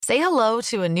Say hello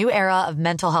to a new era of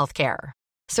mental health care.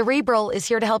 Cerebral is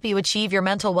here to help you achieve your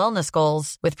mental wellness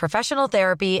goals with professional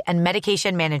therapy and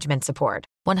medication management support.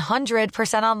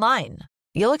 100% online.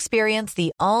 You'll experience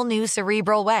the all-new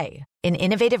Cerebral Way, an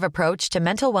innovative approach to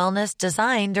mental wellness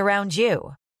designed around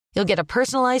you. You'll get a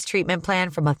personalized treatment plan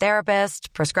from a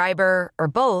therapist, prescriber, or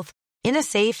both in a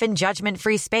safe and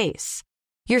judgment-free space.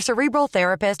 Your Cerebral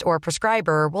therapist or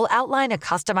prescriber will outline a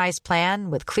customized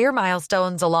plan with clear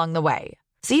milestones along the way,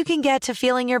 so you can get to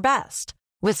feeling your best.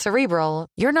 With Cerebral,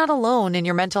 you're not alone in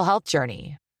your mental health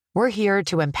journey. We're here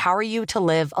to empower you to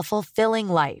live a fulfilling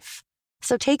life.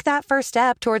 So take that first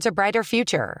step towards a brighter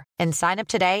future and sign up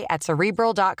today at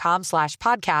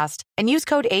Cerebral.com/podcast and use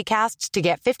code ACAST to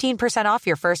get 15% off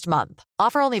your first month.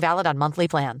 Offer only valid on monthly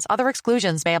plans. Other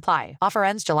exclusions may apply. Offer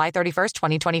ends July 31st,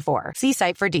 2024. See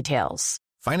site for details.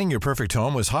 Finding your perfect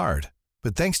home was hard,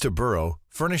 but thanks to Burrow,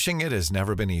 furnishing it has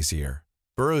never been easier.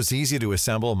 Burrow's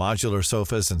easy-to-assemble modular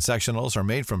sofas and sectionals are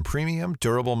made from premium,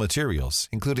 durable materials,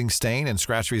 including stain and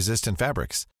scratch-resistant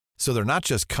fabrics. So they're not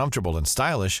just comfortable and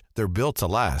stylish, they're built to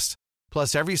last.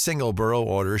 Plus, every single Burrow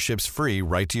order ships free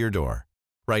right to your door.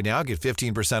 Right now, get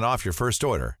 15% off your first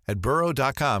order at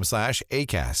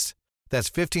burrow.com/ACAST. That's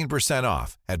 15%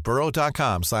 off at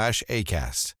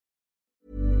burrow.com/ACAST.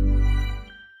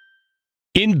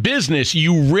 In business,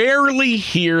 you rarely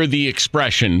hear the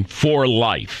expression "for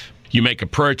life." You make a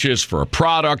purchase for a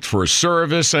product, for a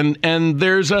service, and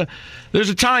there's a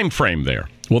time frame there.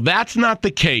 Well, that's not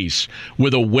the case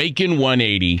with Awaken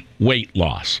 180 weight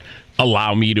loss.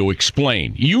 Allow me to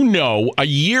explain. You know, a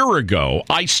year ago,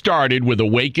 I started with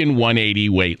Awaken 180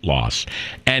 weight loss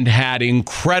and had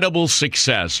incredible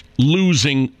success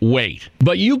losing weight.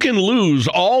 But you can lose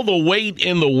all the weight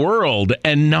in the world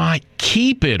and not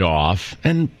keep it off.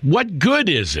 And what good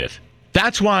is it?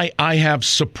 That's why I have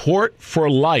support for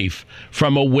life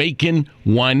from Awaken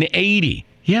 180.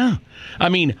 Yeah. I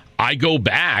mean, I go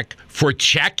back for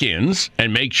check-ins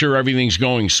and make sure everything's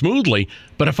going smoothly.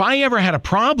 But if I ever had a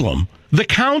problem, the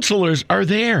counselors are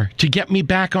there to get me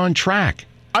back on track.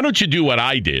 Why don't you do what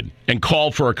I did and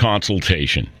call for a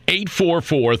consultation?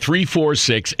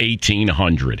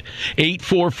 844-346-1800.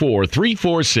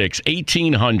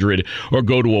 844-346-1800 or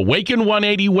go to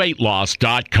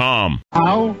awaken180weightloss.com.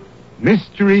 Now,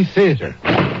 Mystery Theater.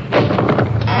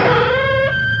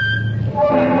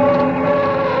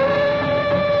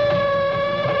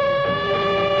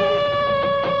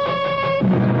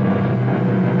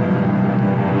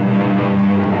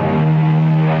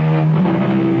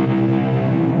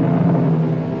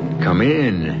 Come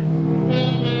in.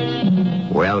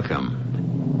 Welcome.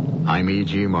 I'm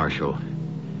E.G. Marshall.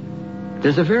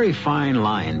 There's a very fine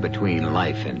line between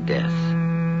life and death.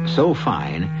 So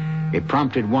fine, it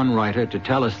prompted one writer to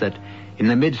tell us that in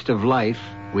the midst of life,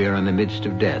 we are in the midst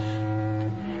of death.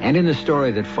 And in the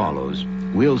story that follows,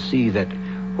 we'll see that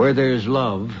where there's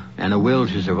love and a will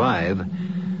to survive,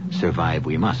 survive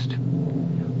we must.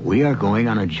 We are going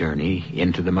on a journey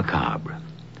into the macabre.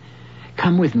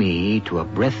 Come with me to a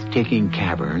breathtaking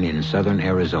cavern in southern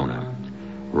Arizona.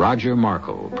 Roger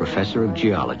Markle, professor of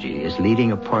geology, is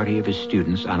leading a party of his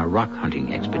students on a rock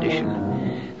hunting expedition.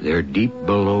 They're deep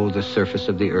below the surface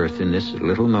of the earth in this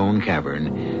little-known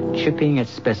cavern, chipping at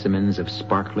specimens of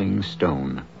sparkling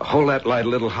stone. Hold that light a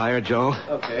little higher, Joe.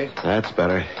 Okay. That's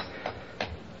better.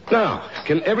 Now,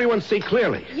 can everyone see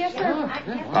clearly? Yes, sir.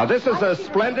 This is a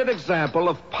splendid example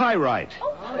of pyrite.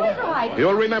 Pyrite.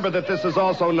 You'll remember that this is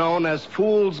also known as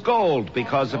fool's gold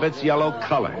because of its yellow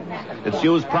color. It's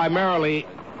used primarily...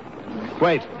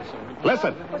 Wait.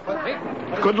 Listen.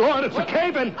 Good Lord, it's a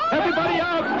cave-in. Everybody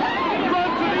out.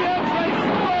 Run to the entrance.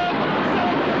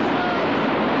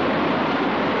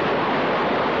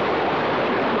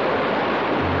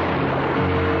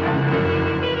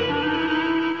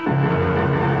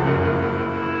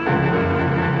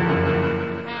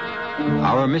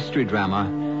 Our mystery drama,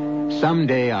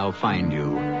 Someday I'll Find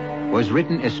You, was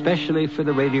written especially for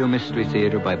the Radio Mystery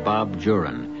Theater by Bob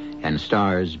Juran and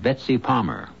stars Betsy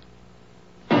Palmer.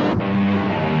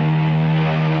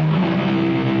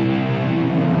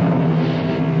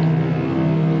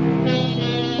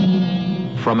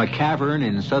 From a cavern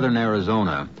in southern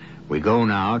Arizona, we go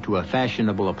now to a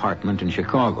fashionable apartment in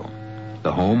Chicago,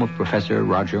 the home of Professor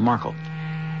Roger Markle.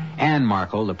 Anne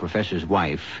Markle, the professor's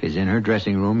wife, is in her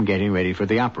dressing room getting ready for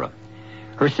the opera.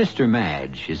 Her sister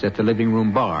Madge is at the living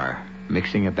room bar,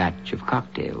 mixing a batch of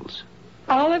cocktails.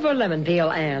 Olive or lemon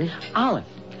peel, Anne? Olive.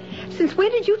 Since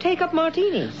when did you take up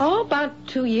martinis? Oh, about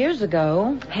 2 years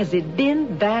ago. Has it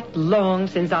been that long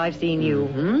since I've seen you?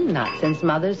 Not since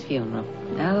Mother's funeral.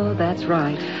 Oh, that's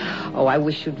right. Oh, I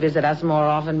wish you'd visit us more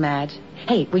often, Madge.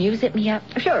 Hey, will you zip me up?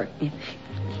 Sure.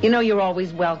 You know you're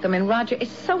always welcome, and Roger is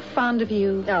so fond of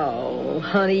you. Oh,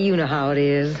 honey, you know how it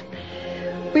is.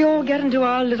 We all get into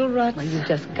our little ruts. Well, you've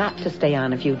just got to stay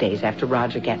on a few days after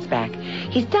Roger gets back.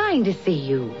 He's dying to see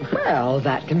you. Well,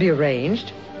 that can be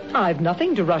arranged. I've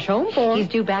nothing to rush home for. He's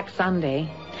due back Sunday.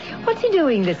 What's he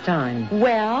doing this time?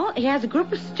 Well, he has a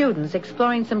group of students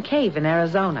exploring some cave in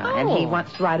Arizona, and he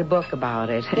wants to write a book about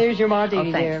it. Here's your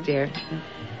martini, thanks, dear.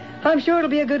 I'm sure it'll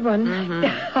be a good one.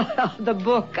 Mm-hmm. The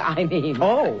book, I mean.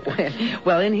 Oh.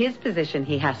 Well, in his position,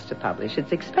 he has to publish.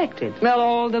 It's expected. Well,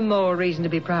 all the more reason to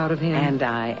be proud of him. And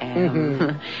I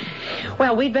am.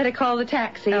 Well, we'd better call the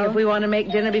taxi if we want to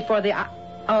make dinner before the...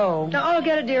 Oh. No, I'll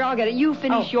get it, dear. I'll get it. You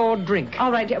finish your drink.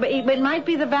 All right, but it might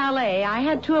be the valet. I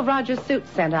had 2 of Roger's suits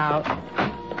sent out.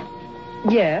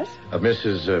 Yes?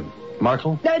 Mrs.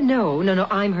 Markle? No.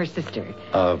 I'm her sister.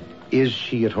 Is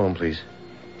she at home, please?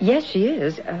 Yes, she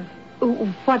is.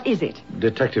 What is it?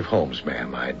 Detective Holmes,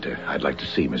 ma'am. I'd like to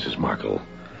see Mrs. Markle.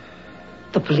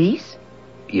 The police?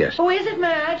 Yes. Who is it,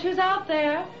 Madge? Who's out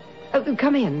there?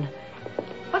 Come in.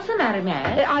 What's the matter,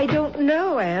 Madge? I don't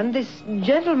know, Anne. This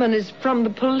gentleman is from the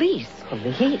police.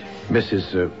 Police?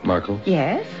 Mrs. Markle?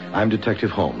 Yes? I'm Detective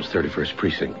Holmes, 31st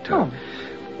Precinct.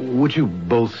 Would you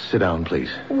both sit down, please?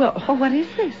 Well, what is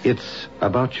this? It's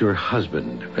about your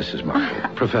husband, Mrs.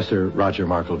 Markle. Professor Roger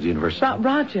Markle of the university.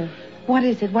 Roger, what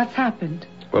is it? What's happened?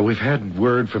 Well, we've had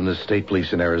word from the state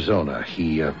police in Arizona.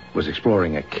 He was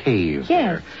exploring a cave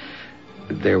Yes.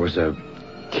 there. There was a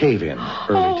cave-in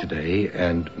early today,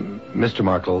 and Mr.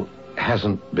 Markle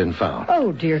hasn't been found.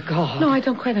 Oh, dear God. No, I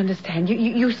don't quite understand.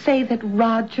 You say that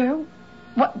Roger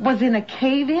was in a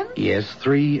cave-in? Yes,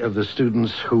 3 of the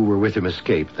students who were with him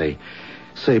escaped. They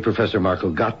say Professor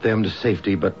Markle got them to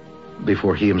safety, but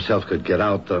before he himself could get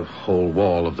out, the whole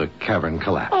wall of the cavern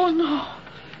collapsed. Oh, no.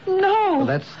 Well,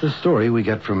 that's the story we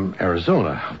get from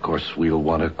Arizona. Of course, we'll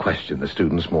want to question the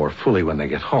students more fully when they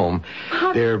get home.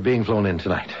 They're being flown in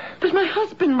tonight. But my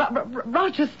husband,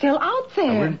 Roger's still out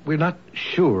there. We're not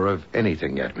sure of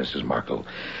anything yet, Mrs. Markle.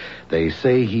 They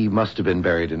say he must have been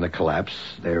buried in the collapse.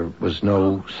 There was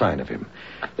no sign of him.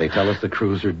 They tell us the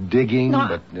crews are digging,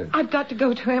 but... I've got to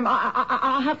go to him.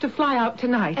 I'll have to fly out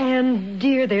tonight. And,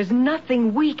 dear, there's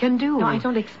nothing we can do. No, I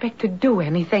don't expect to do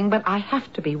anything, but I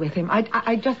have to be with him.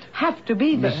 I just have to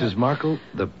be there. Mrs. Markle,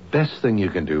 the best thing you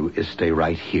can do is stay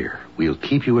right here. We'll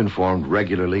keep you informed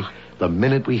regularly the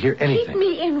minute we hear anything. Keep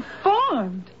me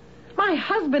informed? My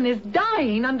husband is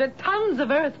dying under tons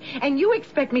of earth, and you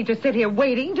expect me to sit here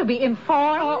waiting to be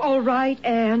informed? All right,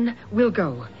 Anne. We'll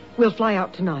go. We'll fly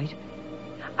out tonight.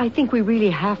 I think we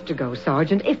really have to go,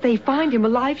 Sergeant. If they find him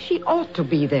alive, she ought to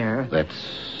be there.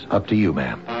 That's up to you,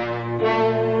 ma'am.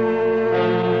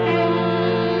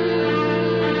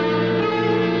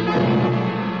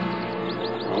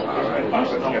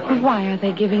 Why are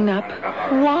they giving up?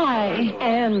 Why?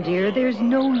 Anne, dear, there's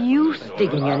no use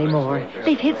digging anymore.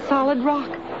 They've hit solid rock.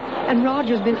 And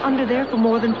Roger's been under there for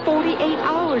more than 48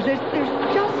 hours. There's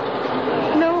just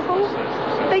no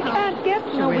hope. They can't get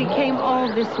to No, him. we came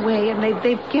all this way, and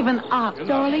they've given up.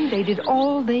 Darling, they did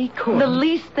all they could. The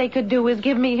least they could do is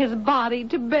give me his body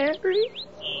to bury.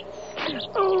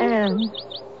 Oh.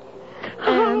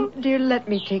 Anne, dear, let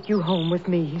me take you home with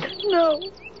me.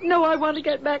 No, I want to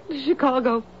get back to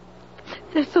Chicago.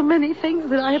 There's so many things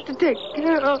that I have to take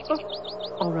care of.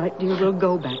 All right, dear, we'll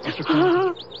go back to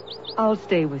Chicago. I'll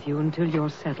stay with you until you're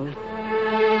settled.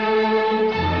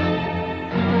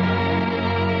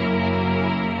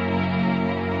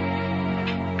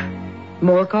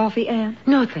 More coffee, Anne?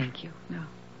 No, thank you. No.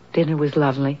 Dinner was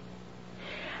lovely.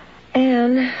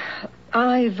 Anne,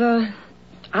 I've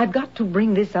got to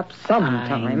bring this up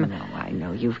sometime. I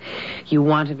know. You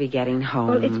want to be getting home.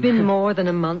 Well, it's been more than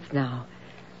a month now.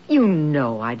 You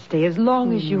know I'd stay as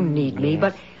long as you need me,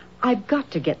 but I've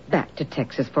got to get back to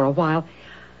Texas for a while.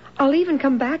 I'll even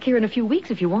come back here in a few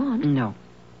weeks if you want. No,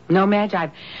 Madge,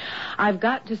 I've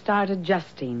got to start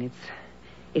adjusting.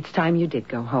 It's time you did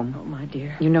go home. Oh, my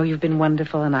dear. You know you've been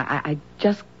wonderful, and I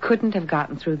just couldn't have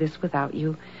gotten through this without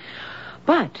you.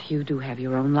 But you do have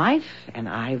your own life, and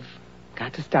I've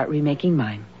got to start remaking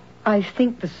mine. I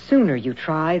think the sooner you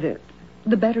try,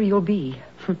 the better you'll be.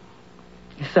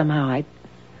 Somehow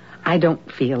I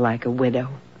don't feel like a widow.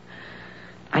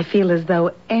 I feel as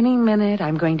though any minute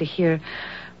I'm going to hear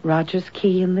Roger's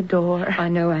key in the door. I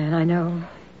know, Anne, I know.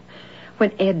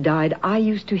 When Ed died, I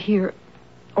used to hear,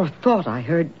 or thought I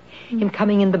heard, him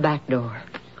coming in the back door.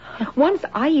 Once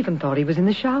I even thought he was in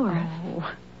the shower.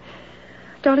 Oh.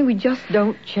 Darling, we just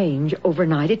don't change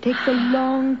overnight. It takes a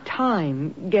long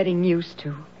time getting used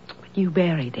to. You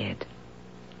buried Ed.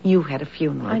 You had a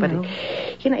funeral. I know. But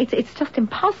it's just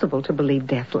impossible to believe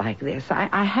death like this.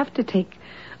 I have to take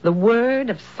The word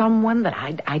of someone that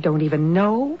I don't even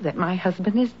know that my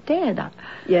husband is dead.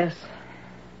 Yes.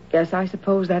 Yes, I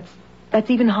suppose that's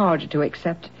even harder to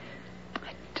accept.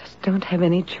 I just don't have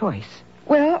any choice.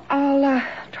 Well, I'll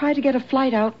try to get a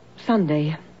flight out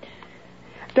Sunday.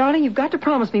 Darling, you've got to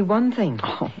promise me one thing.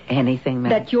 Oh, anything,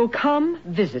 Madge. That you'll come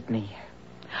visit me.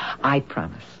 I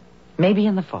promise. Maybe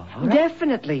in the fall, all right?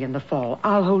 Definitely in the fall.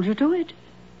 I'll hold you to it.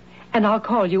 And I'll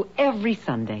call you every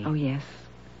Sunday. Oh, yes.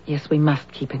 Yes, we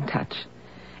must keep in touch.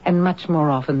 And much more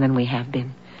often than we have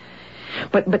been.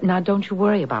 But now don't you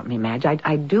worry about me, Madge.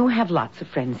 I do have lots of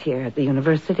friends here at the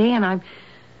university, and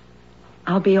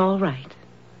I'll be all right.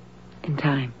 In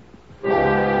time.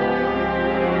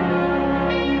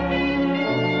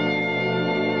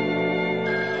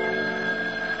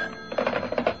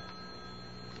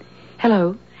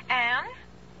 Hello. Anne?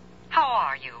 How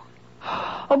are you?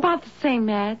 About the same,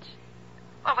 Madge.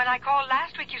 Well, when I called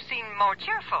last week, you seemed more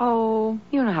cheerful. Oh,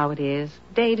 you know how it is.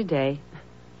 Day to day.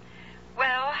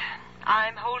 Well,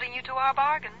 I'm holding you to our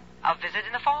bargain. A visit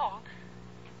in the fall.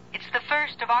 It's the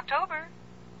 1st of October.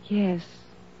 Yes.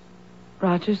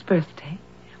 Roger's birthday.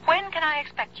 When can I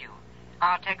expect you?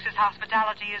 Our Texas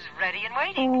hospitality is ready and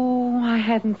waiting. Oh, I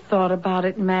hadn't thought about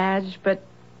it, Madge, but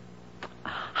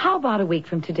how about a week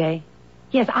from today?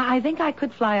 Yes, I think I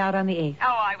could fly out on the 8th. Oh,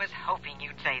 I was hoping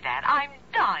you'd say that. I'm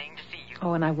dying to see you.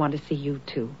 Oh, and I want to see you,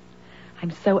 too.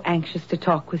 I'm so anxious to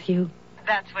talk with you.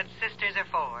 That's what sisters are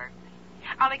for.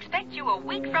 I'll expect you a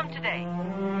week from today.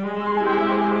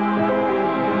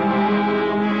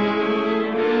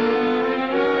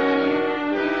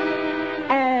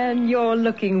 And you're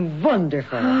looking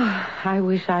wonderful. I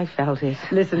wish I felt it.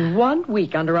 Listen, 1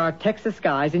 week under our Texas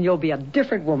skies and you'll be a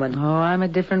different woman. Oh, I'm a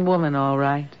different woman, all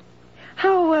right.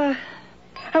 How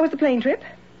was the plane trip?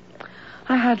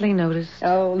 I hardly noticed.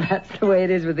 Oh, that's the way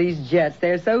it is with these jets.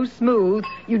 They're so smooth,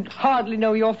 you'd hardly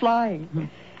know you're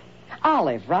flying.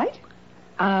 Olive, right?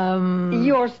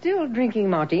 You're still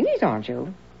drinking martinis, aren't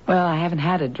you? Well, I haven't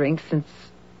had a drink since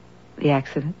the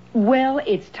accident. Well,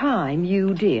 it's time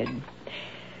you did.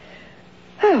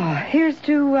 Oh, here's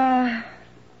to,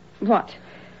 what?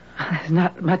 There's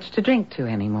not much to drink to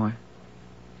anymore.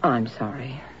 I'm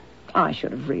sorry. I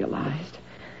should have realized.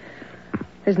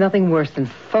 There's nothing worse than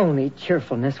phony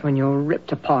cheerfulness when you're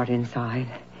ripped apart inside.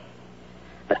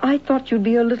 But I thought you'd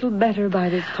be a little better by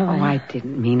this time. Oh, I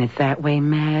didn't mean it that way,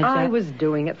 Madge. I was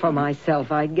doing it for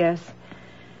myself, I guess.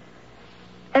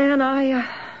 And I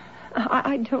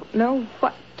don't know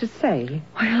what to say.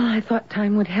 Well, I thought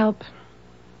time would help.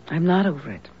 I'm not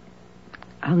over it.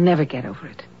 I'll never get over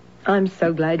it. I'm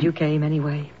so glad you came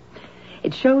anyway.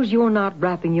 It shows you're not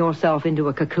wrapping yourself into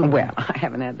a cocoon. Well, I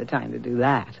haven't had the time to do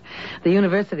that. The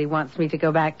university wants me to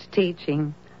go back to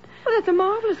teaching. Well, that's a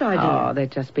marvelous idea. Oh, they're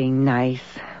just being nice.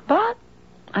 But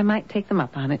I might take them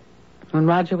up on it. When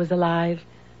Roger was alive,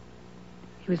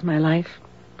 he was my life.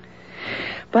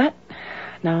 But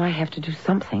now I have to do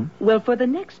something. Well, for the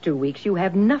next 2 weeks, you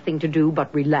have nothing to do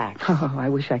but relax. Oh, I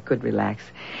wish I could relax.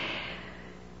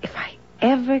 If I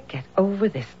ever get over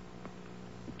this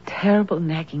terrible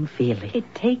nagging feeling.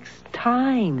 It takes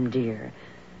time, dear.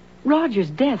 Roger's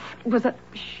death was a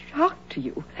shock to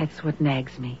you. That's what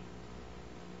nags me.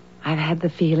 I've had the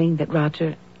feeling that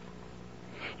Roger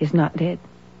is not dead.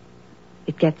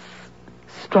 It gets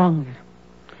stronger.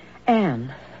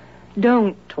 Anne,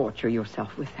 don't torture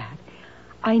yourself with that.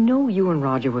 I know you and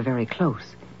Roger were very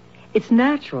close. It's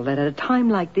natural that at a time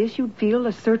like this you'd feel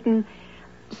a certain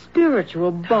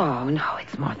spiritual bond. No,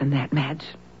 it's more than that, Madge.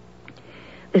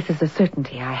 This is a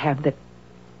certainty I have that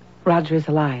Roger is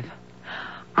alive.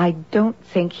 I don't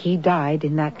think he died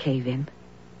in that cave-in.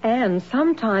 And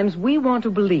sometimes we want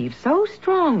to believe so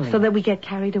strongly. So that we get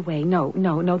carried away. No.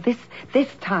 This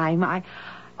time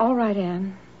All right,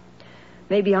 Anne.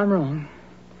 Maybe I'm wrong.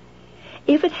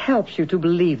 If it helps you to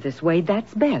believe this way,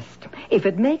 that's best. If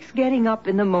it makes getting up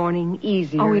in the morning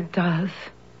easier. Oh, it does.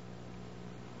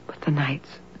 But the nights.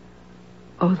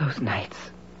 Oh, those nights.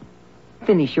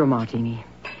 Finish your martini.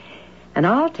 And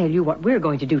I'll tell you what we're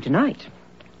going to do tonight.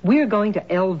 We're going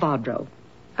to El Vadro.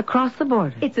 Across the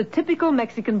border. It's a typical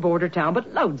Mexican border town,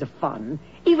 but loads of fun.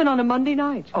 Even on a Monday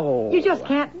night. Oh. You just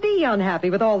can't be unhappy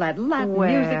with all that Latin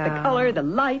music, the color, the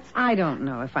lights. I don't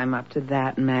know if I'm up to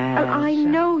that, Madge. I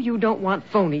know you don't want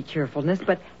phony cheerfulness,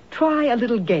 but try a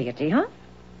little gaiety, huh?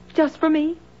 Just for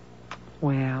me.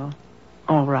 Well,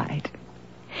 all right.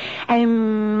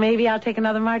 And maybe I'll take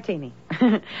another martini.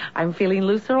 I'm feeling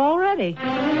looser already.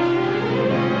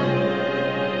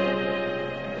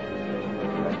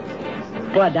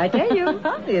 What'd I tell you?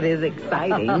 It is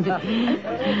exciting.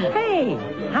 Hey,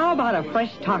 how about a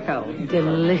fresh taco?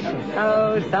 Delicious.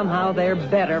 Oh, somehow they're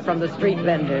better from the street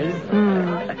vendors.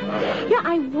 Yeah,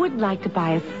 I would like to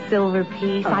buy a silver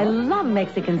piece. I love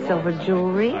Mexican silver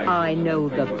jewelry. I know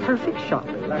the perfect shop.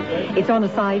 It's on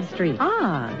a side street.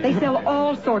 Ah. They sell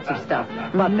all sorts of stuff,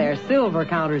 but their silver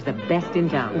counter's the best in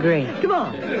town. Great. Come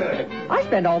on. I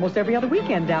spend almost every other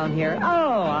weekend down here.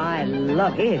 Oh, I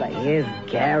love it. It is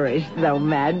garish, though,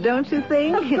 Mad, don't you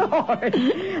think? Of course.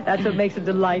 That's what makes it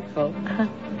delightful.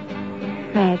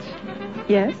 Madge,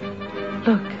 Yes?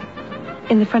 look.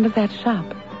 In the front of that shop.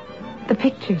 The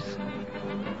pictures.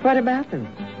 What about them?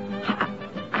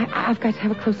 I've got to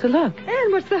have a closer look.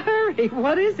 And what's the hurry?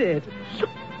 What is it?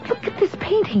 Look at this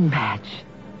painting, Madge.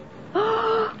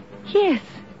 Oh, yes.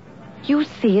 You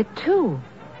see it, too.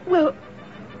 Well,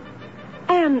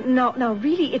 Anne, now,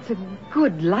 really, it's a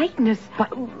good likeness.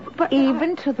 But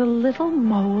Even to the little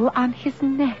mole on his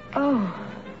neck. Oh.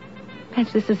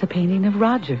 Madge, this is a painting of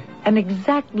Roger. An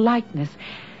exact likeness.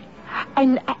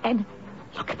 And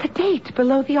look at the date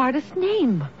below the artist's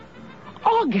name.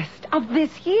 August of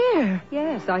this year.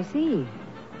 Yes, I see.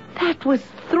 That was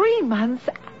 3 months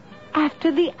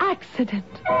after the accident.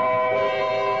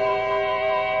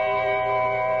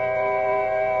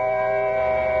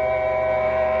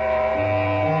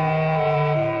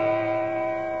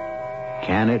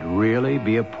 Can it really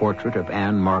be a portrait of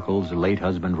Anne Markle's late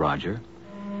husband, Roger?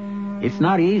 It's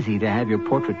not easy to have your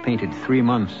portrait painted 3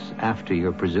 months after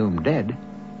you're presumed dead.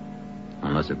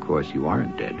 Unless, of course, you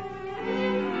aren't dead.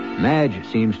 Madge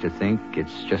seems to think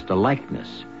it's just a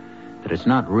likeness, that it's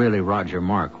not really Roger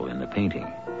Markle in the painting.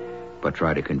 But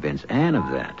try to convince Anne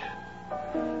of that.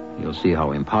 You'll see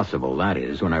how impossible that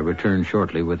is when I return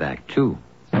shortly with Act 2.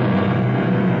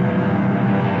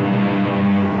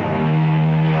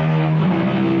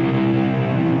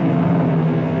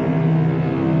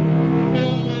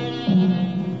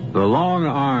 The long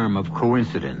arm of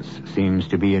coincidence seems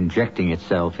to be injecting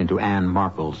itself into Anne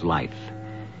Markle's life.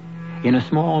 In a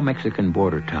small Mexican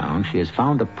border town, she has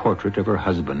found a portrait of her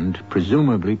husband,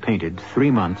 presumably painted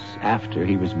 3 months after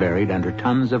he was buried under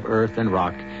tons of earth and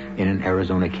rock in an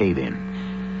Arizona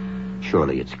cave-in.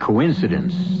 Surely it's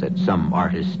coincidence that some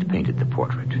artist painted the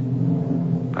portrait.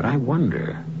 But I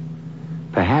wonder,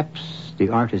 perhaps the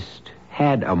artist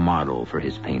had a model for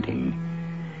his painting.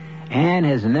 Anne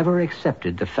has never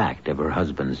accepted the fact of her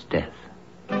husband's death.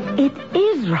 It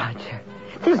is Roger.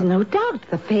 There's no doubt.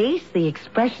 The face, the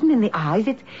expression in the eyes,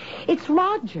 it's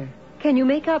Roger. Can you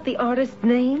make out the artist's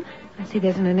name? I see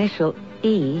there's an initial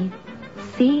E.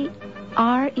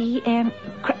 C-R-E-N.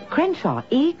 Crenshaw.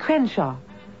 E. Crenshaw.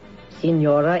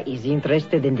 Senora is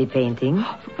interested in the painting.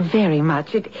 Very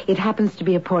much. It happens to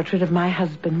be a portrait of my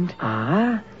husband.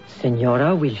 Ah,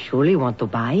 Senora will surely want to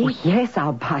buy it. Oh, yes,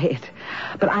 I'll buy it.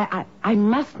 But I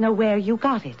must know where you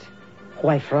got it.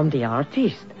 Why, from the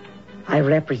artist. I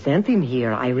represent him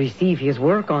here. I receive his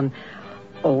work on...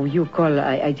 Oh, you call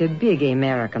it's a big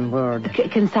American word.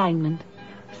 Consignment.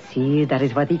 See, that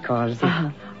is what he calls it. Uh-huh.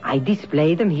 I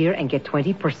display them here and get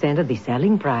 20% of the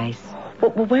selling price.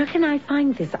 Well, where can I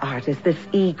find this artist, this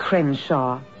E.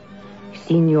 Crenshaw?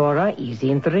 Senora is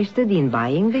interested in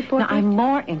buying the portrait? Now, I'm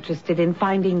more interested in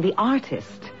finding the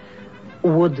artist.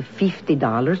 Would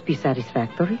 $50 be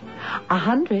satisfactory?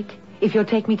 100, if you'll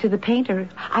take me to the painter.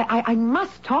 I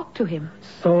must talk to him.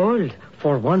 Sold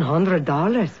for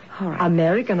 $100. All right.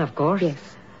 American, of course.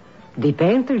 Yes. The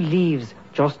painter lives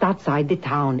just outside the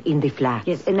town in the flats.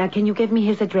 Yes, and now can you give me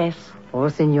his address? Oh,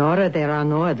 Senora, there are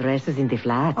no addresses in the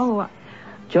flats. Oh,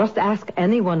 Just ask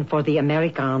anyone for the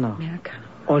Americano. Americano.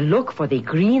 Or look for the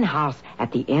greenhouse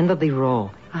at the end of the row.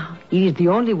 Uh-huh. He is the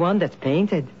only one that's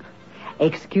painted.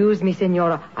 Excuse me,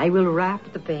 Senora. I will wrap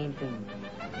the painting.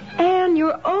 Anne,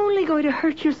 you're only going to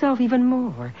hurt yourself even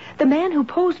more. The man who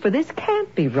posed for this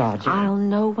can't be Roger. I'll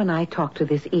know when I talk to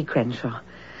this E. Crenshaw.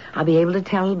 I'll be able to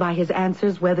tell by his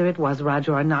answers whether it was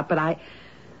Roger or not, but I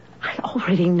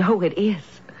already know it is.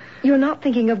 You're not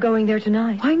thinking of going there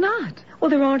tonight? Why not? Well,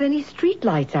 there aren't any street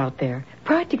lights out there.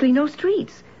 Practically no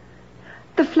streets.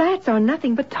 The flats are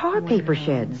nothing but tar paper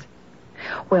sheds.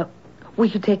 Well, will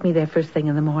you take me there first thing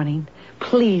in the morning?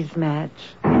 Please, Madge.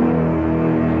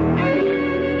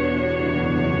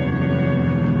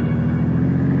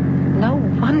 No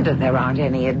wonder there aren't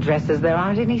any addresses. There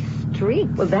aren't any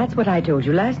streets. Well, that's what I told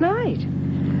you last night.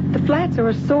 The flats are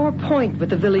a sore point with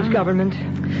the village government.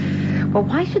 Well,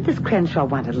 why should this Crenshaw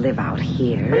want to live out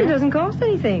here? But it doesn't cost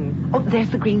anything. Oh, there's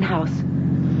the greenhouse.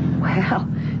 Well,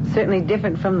 certainly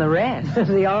different from the rest.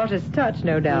 The artist's touch,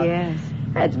 no doubt. Yes.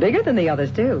 It's bigger than the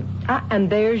others, too. And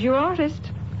there's your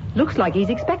artist. Looks like he's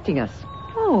expecting us.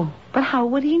 Oh, Oh, but how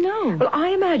would he know? Well,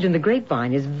 I imagine the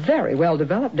grapevine is very well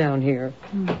developed down here.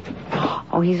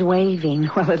 Oh, he's waving.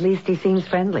 Well, at least he seems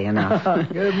friendly enough.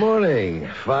 Good morning.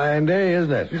 Fine day,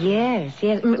 isn't it? Yes.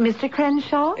 Mr.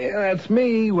 Crenshaw? Yeah, that's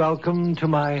me. Welcome to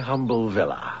my humble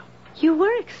villa. You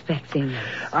were expecting us.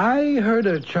 I heard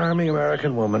a charming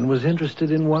American woman was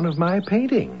interested in one of my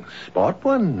paintings. Bought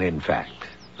one, in fact.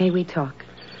 May we talk?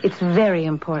 It's very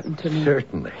important to me.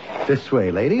 Certainly. This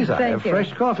way, ladies. I have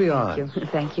fresh coffee on.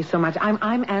 Thank you so much.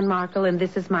 I'm Anne Markle, and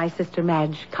this is my sister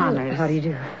Madge Connors. How do you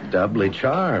do? Doubly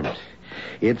charmed.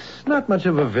 It's not much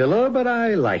of a villa, but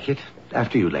I like it.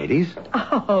 After you, ladies.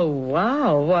 Oh,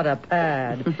 wow, what a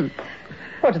pad.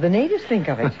 What do the natives think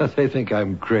of it? They think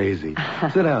I'm crazy.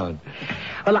 Sit down.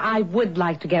 Well, I would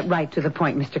like to get right to the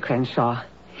point, Mr. Crenshaw.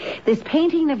 This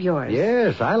painting of yours.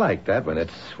 Yes, I like that one.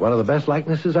 It's one of the best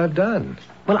likenesses I've done.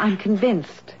 Well, I'm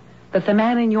convinced that the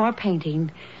man in your painting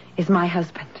is my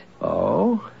husband.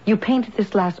 Oh? You painted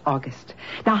this last August.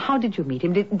 Now, how did you meet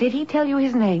him? Did he tell you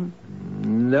his name?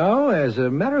 No, as a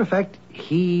matter of fact,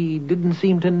 he didn't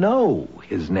seem to know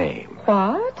his name.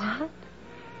 What?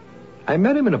 I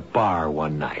met him in a bar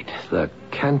one night, the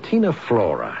Cantina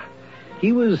Flora.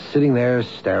 He was sitting there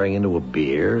staring into a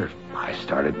beer. I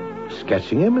started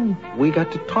sketching him, and we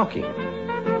got to talking.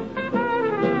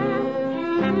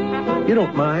 You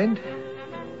don't mind?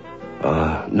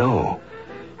 No.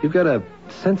 You've got a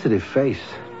sensitive face.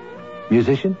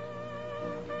 Musician?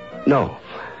 No.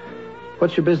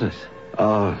 What's your business?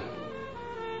 I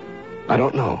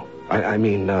don't know. I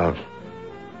mean,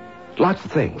 lots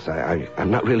of things.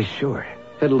 I'm not really sure.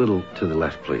 Head a little to the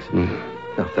left, please.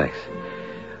 Mm-hmm. No, thanks.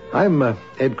 I'm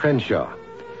Ed Crenshaw.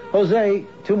 Jose,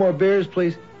 2 more beers,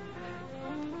 please.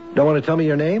 Don't want to tell me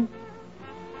your name?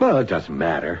 Well, it doesn't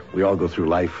matter. We all go through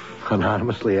life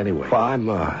anonymously anyway. Well,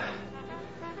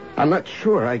 I'm not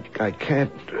sure. I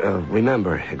can't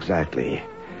remember exactly.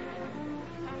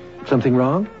 Something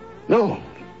wrong? No.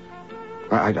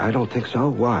 I don't think so.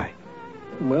 Why?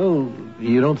 Well,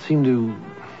 you don't seem to...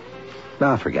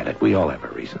 Nah, forget it. We all have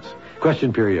our reasons.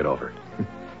 Question period over.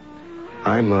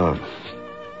 I'm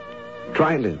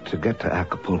trying to get to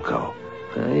Acapulco.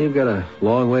 You've got a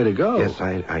long way to go. Yes,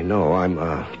 I know. I'm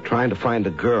trying to find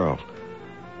a girl.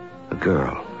 A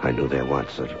girl I knew there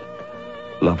once. A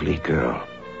lovely girl.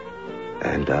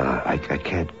 And I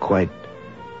can't quite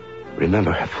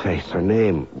remember her face. Her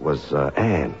name was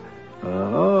Anne.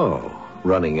 Oh,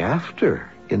 running after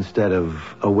instead of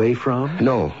away from?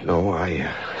 No.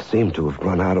 I seem to have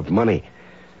run out of money.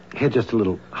 Head just a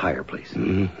little higher, please.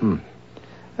 Mm-hmm.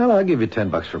 Well, I'll give you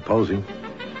 $10 for posing.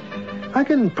 I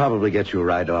can probably get you a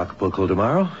ride to Acapulco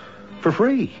tomorrow. For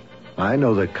free. I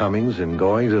know the comings and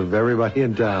goings of everybody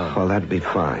in town. Well, that'd be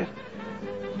fine.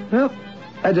 Well,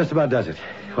 that just about does it.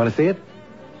 Want to see it?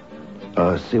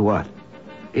 See what?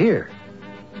 Here.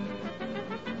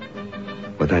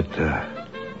 But that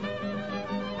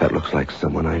looks like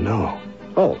someone I know.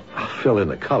 Oh, I'll fill in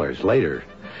the colors later.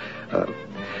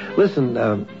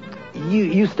 Listen,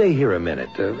 you stay here a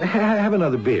minute. Have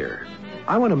another beer.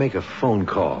 I want to make a phone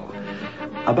call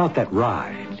about that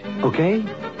ride. Okay?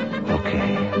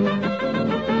 Okay.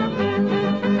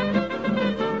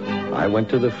 I went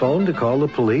to the phone to call the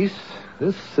police.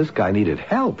 This guy needed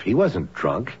help. He wasn't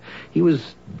drunk. He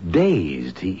was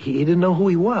dazed. He didn't know who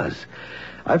he was.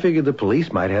 I figured the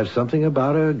police might have something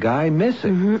about a guy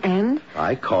missing. Mm-hmm. And?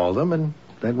 I called them and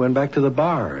then went back to the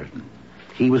bar.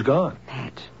 He was gone.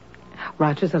 Madge,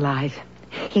 Roger's alive.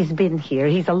 He's been here.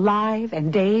 He's alive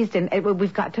and dazed, and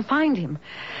we've got to find him.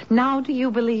 Now, do you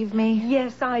believe me?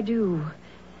 Yes, I do.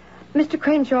 Mr.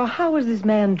 Crenshaw, how was this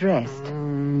man dressed?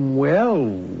 Well,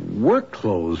 work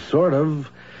clothes, sort of.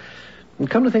 And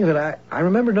come to think of it, I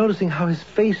remember noticing how his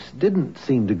face didn't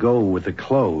seem to go with the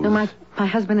clothes. No, my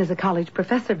husband is a college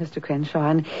professor, Mr. Crenshaw,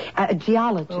 and a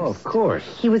geologist. Oh, of course.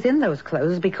 He was in those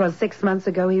clothes because 6 months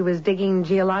ago he was digging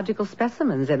geological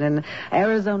specimens in an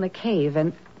Arizona cave,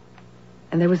 and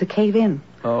there was a cave-in.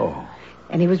 Oh.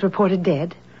 And he was reported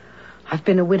dead. I've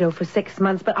been a widow for 6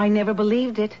 months, but I never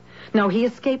believed it. No, he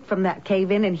escaped from that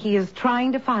cave-in, and he is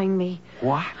trying to find me.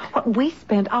 What? We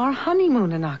spent our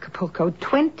honeymoon in Acapulco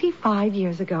 25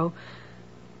 years ago.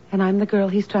 And I'm the girl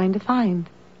he's trying to find.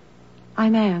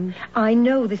 I'm Anne. I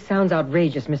know this sounds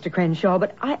outrageous, Mr. Crenshaw,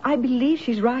 but I believe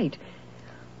she's right.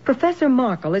 Professor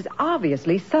Markle is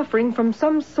obviously suffering from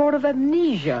some sort of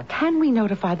amnesia. Can we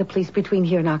notify the police between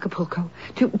here and Acapulco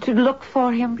to look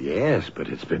for him? Yes, but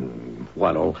it's been,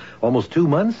 almost 2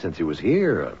 months since he was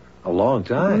here. A long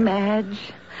time.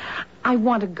 Madge, I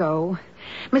want to go.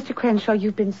 Mr. Crenshaw,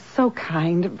 you've been so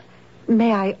kind.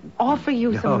 May I offer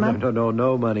you some money?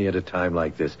 No money at a time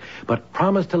like this. But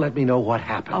promise to let me know what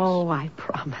happens. Oh, I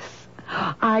promise.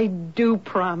 I do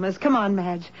promise. Come on,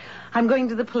 Madge. I'm going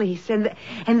to the police, and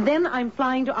then I'm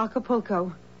flying to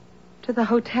Acapulco, to the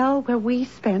hotel where we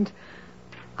spent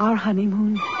our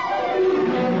honeymoon.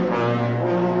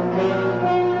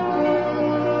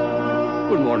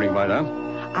 Good morning, madam.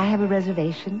 I have a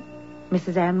reservation.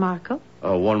 Mrs. Ann Markle?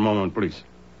 One moment, please.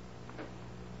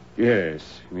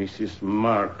 Yes, Mrs.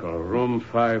 Markle, room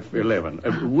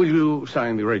 511. Will you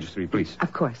sign the registry, please?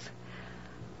 Of course.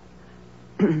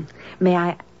 May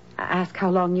I ask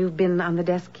how long you've been on the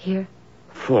desk here?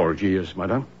 4 years,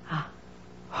 madam.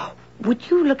 Would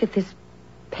you look at this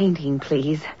painting,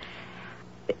 please?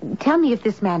 Tell me if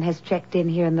this man has checked in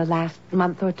here in the last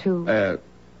month or two.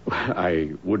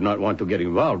 I would not want to get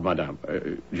involved, madam.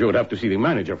 You would have to see the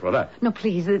manager for that. No,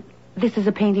 please. This is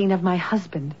a painting of my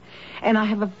husband. And I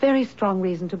have a very strong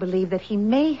reason to believe that he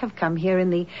may have come here in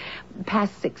the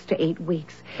past 6 to 8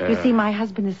 weeks. You see, my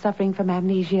husband is suffering from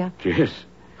amnesia. Yes.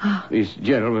 This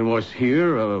gentleman was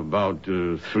here about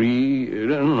 4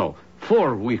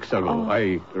 weeks ago. Oh.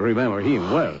 I remember him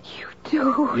well. You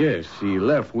do? Yes, he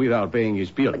left without paying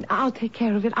his bill. I'll take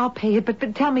care of it. I'll pay it. But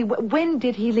tell me, when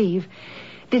did he leave?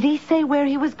 Did he say where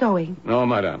he was going? No,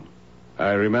 madam.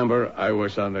 I remember I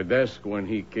was on the desk when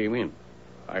he came in.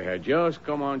 I had just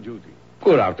come on duty.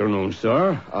 Good afternoon,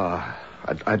 sir.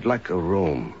 I'd like a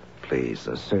room, please.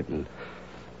 A certain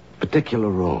particular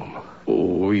room.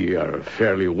 Oh, we are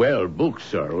fairly well booked,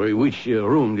 sir. Which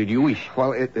room did you wish?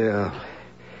 Well, it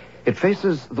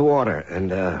faces the water,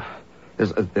 and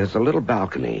there's a little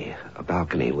balcony,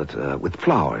 with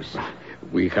flowers.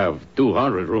 We have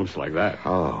 200 rooms like that.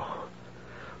 Oh.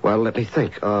 Well, let me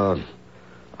think.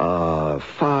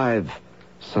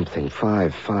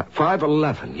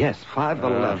 511. Yes,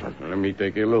 511. Let me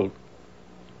take a look.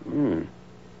 You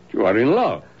are in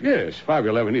love. Yes,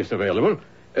 511 is available.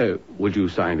 Would you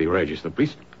sign the register,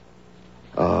 please?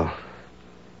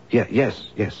 Yes.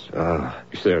 Is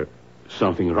there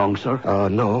something wrong, sir?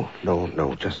 No.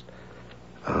 Just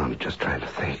trying to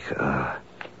think.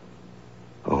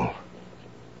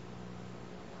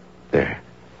 There.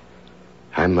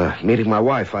 I'm meeting my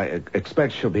wife. I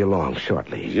expect she'll be along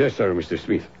shortly. Yes, sir, Mr.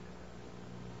 Smith.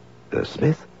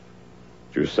 Smith?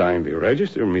 You signed the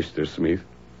register, Mr. Smith?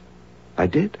 I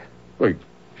did? Wait,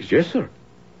 yes, sir.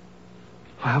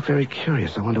 Well, how very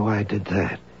curious. I wonder why I did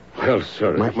that. Well,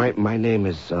 sir... My name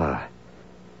is,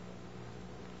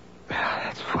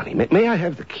 That's funny. May I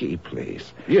have the key,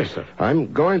 please? Yes, sir.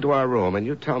 I'm going to our room, and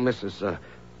you tell Mrs.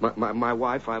 My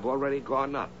wife I've already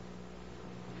gone up.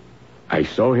 I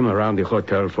saw him around the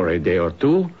hotel for a day or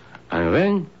two, and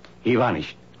then he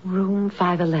vanished. Room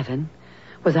 511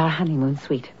 was our honeymoon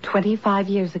suite 25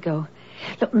 years ago.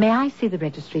 Look, may I see the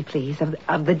registry, please,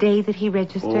 of the day that he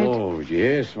registered? Oh,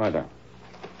 yes, madam.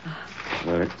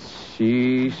 Let's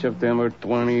see, September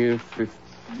 20th,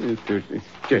 30th.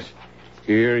 Yes,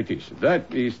 here it is.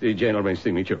 That is the gentleman's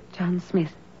signature. John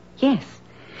Smith. Yes,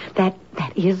 that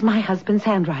is my husband's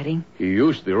handwriting. He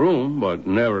used the room, but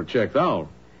never checked out.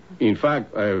 In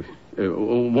fact,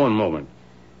 one moment.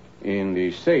 In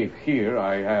the safe here,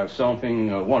 I have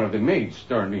something one of the maids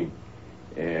turned in.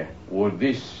 Would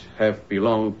this have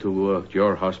belonged to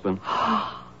your husband?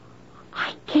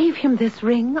 I gave him this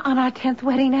ring on our 10th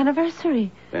wedding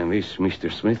anniversary. Then this Mr.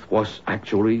 Smith was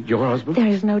actually your husband? There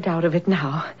is no doubt of it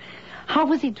now. How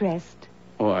was he dressed?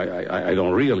 Oh, I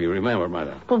don't really remember,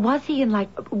 madam. Well, was he in,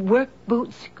 work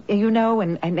boots,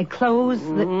 and clothes?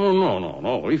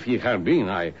 No. If he had been,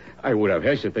 I would have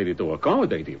hesitated to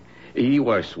accommodate him. He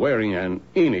was wearing an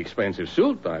inexpensive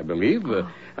suit, I believe,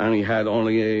 and he had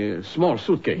only a small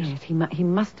suitcase. Yes, he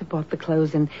must have bought the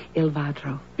clothes in Il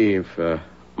Vadro. If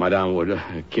madame would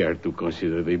care to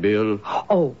consider the bill.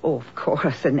 Oh, of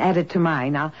course, and add it to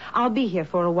mine. I'll be here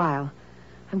for a while.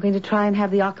 I'm going to try and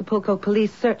have the Acapulco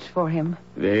police search for him.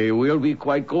 They will be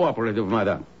quite cooperative,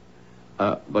 madam.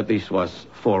 But this was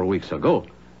 4 weeks ago.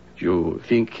 Do you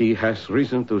think he has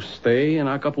reason to stay in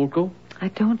Acapulco? I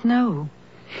don't know.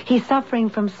 He's suffering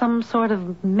from some sort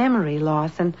of memory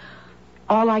loss, and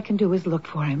all I can do is look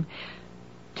for him,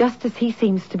 just as he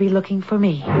seems to be looking for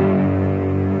me.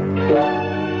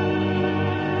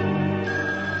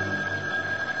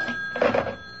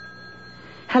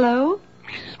 Hello?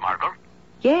 Mrs. Markle?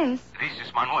 Yes. This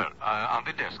is Manuel, on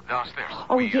the desk downstairs.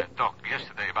 Oh, we talked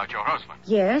yesterday about your husband.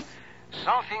 Yes?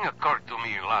 Something occurred to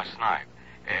me last night.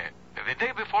 The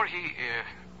day before he,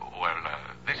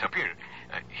 disappeared,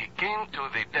 he came to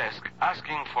the desk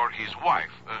asking for his wife.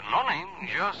 No name,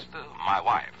 just my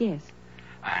wife. Yes.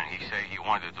 and he said he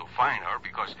wanted to find her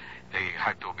because they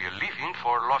had to be leaving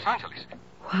for Los Angeles.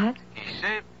 What? He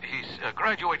said his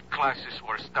graduate classes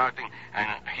were starting, and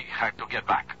he had to get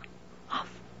back. Of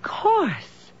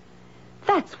course.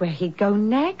 That's where he'd go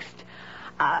next.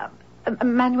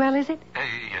 Manuel, is it?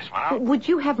 Yes, madam. Would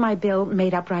you have my bill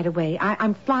made up right away?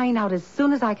 I'm flying out as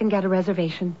soon as I can get a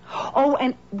reservation. Oh,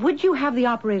 and would you have the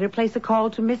operator place a call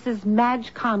to Mrs.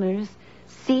 Madge Connors,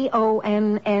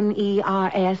 Conners,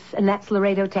 and that's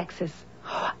Laredo, Texas.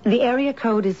 The area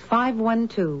code is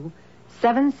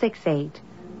 512-768-3112.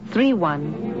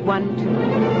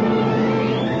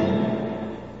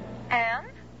 Anne?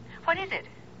 What is it?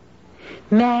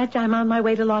 Madge, I'm on my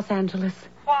way to Los Angeles.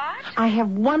 What? I have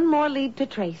one more lead to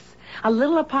trace. A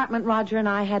little apartment Roger and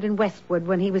I had in Westwood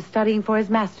when he was studying for his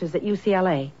master's at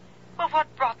UCLA. Well, what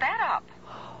brought that up?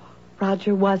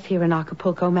 Roger was here in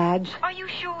Acapulco, Madge. Are you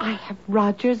sure? I have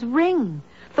Roger's ring.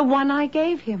 The one I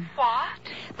gave him. What?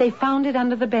 They found it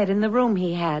under the bed in the room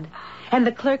he had. And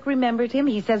the clerk remembered him.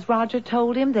 He says Roger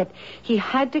told him that he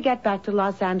had to get back to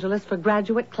Los Angeles for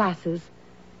graduate classes.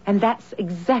 And that's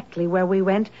exactly where we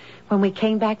went when we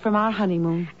came back from our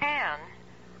honeymoon. Anne,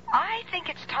 I think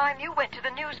it's time you went to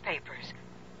the newspapers.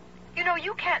 You know,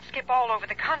 you can't skip all over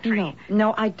the country.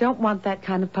 No, I don't want that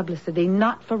kind of publicity.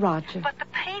 Not for Roger. But the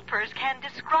papers can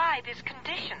describe his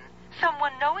condition.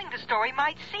 Someone knowing the story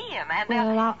might see him, and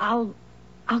well,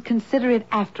 I'll consider it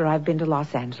after I've been to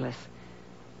Los Angeles.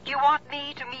 You want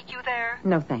me to meet you there?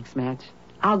 No, thanks, Madge.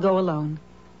 I'll go alone.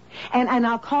 And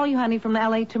I'll call you, honey, from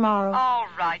L.A. tomorrow. All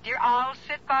right, dear. I'll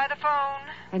sit by the phone.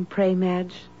 And pray,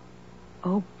 Madge.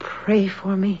 Oh, pray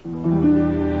for me.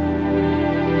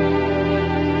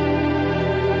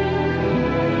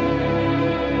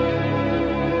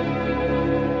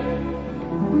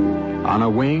 On a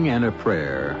wing and a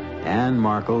prayer, Anne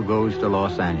Markle goes to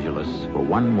Los Angeles for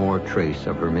one more trace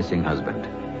of her missing husband.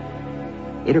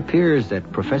 It appears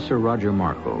that Professor Roger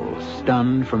Markle,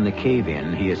 stunned from the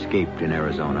cave-in he escaped in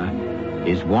Arizona,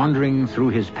 is wandering through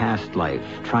his past life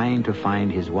trying to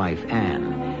find his wife,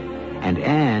 Anne. And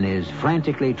Anne is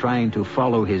frantically trying to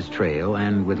follow his trail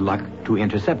and, with luck, to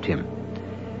intercept him.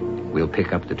 We'll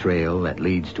pick up the trail that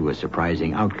leads to a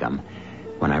surprising outcome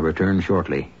when I return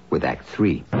shortly with Act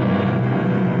 3.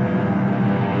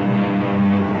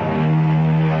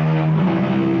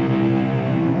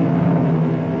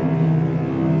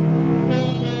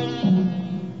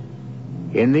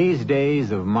 In these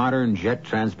days of modern jet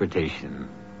transportation,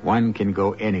 one can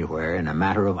go anywhere in a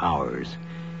matter of hours.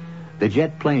 The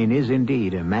jet plane is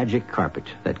indeed a magic carpet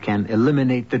that can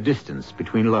eliminate the distance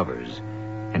between lovers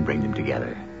and bring them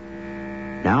together.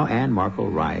 Now Anne Markle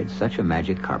rides such a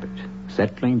magic carpet,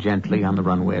 settling gently on the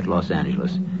runway at Los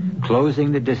Angeles,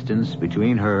 closing the distance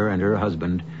between her and her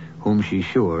husband, whom she's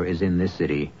sure is in this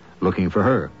city, looking for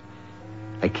her.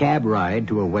 A cab ride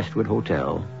to a Westwood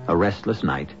hotel, a restless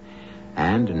night,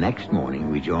 and next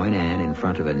morning we join Anne in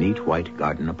front of a neat white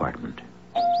garden apartment.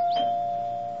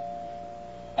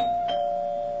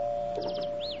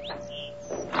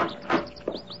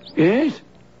 Yes?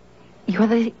 You're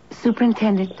the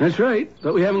superintendent. That's right,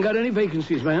 but we haven't got any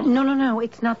vacancies, ma'am. No,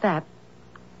 it's not that.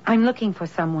 I'm looking for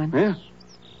someone. Yeah?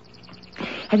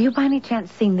 Have you by any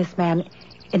chance seen this man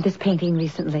in this painting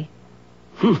recently?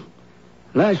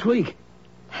 Last week.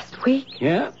 Last week?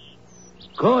 Yeah.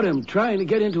 Caught him trying to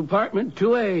get into apartment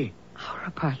 2A. Our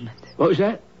apartment. What was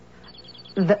that?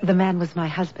 The man was my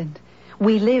husband.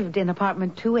 We lived in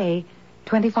apartment 2A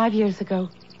 25 years ago.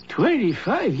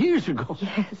 25 years ago?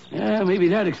 Yes. Yeah, maybe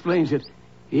that explains it.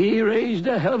 He raised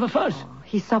a hell of a fuss. Oh,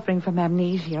 he's suffering from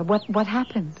amnesia. What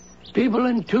happened? People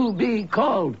in 2B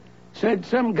called. Said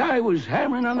some guy was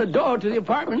hammering on the door to the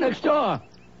apartment next door.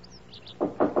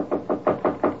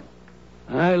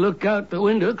 I look out the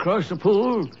window across the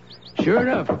pool. Sure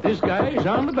enough, this guy is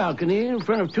on the balcony in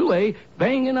front of 2A,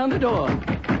 banging on the door.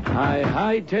 I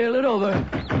hightail it over.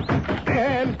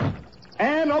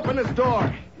 Anne, open this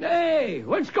door. Hey,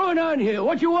 what's going on here?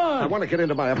 What you want? I want to get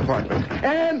into my apartment.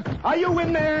 Anne, are you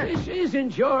in there? This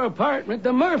isn't your apartment.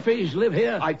 The Murphys live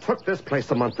here. I took this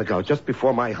place a month ago, just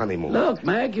before my honeymoon. Look,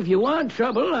 Mac, if you want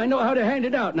trouble, I know how to hand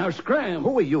it out. Now scram.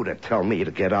 Who are you to tell me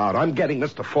to get out? I'm getting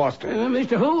Mr. Foster.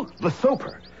 Mr. Who? The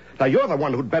super. Now, you're the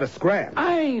one who'd better scram.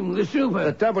 I'm the super.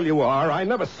 The devil you are. I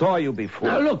never saw you before.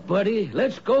 Now, look, buddy,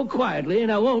 let's go quietly,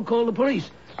 and I won't call the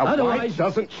police. Otherwise... Why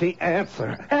doesn't she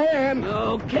answer? Anne!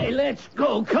 Okay, let's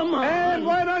go. Come on. Anne,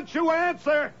 why don't you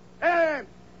answer? Anne!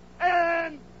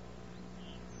 Anne!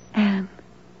 Anne.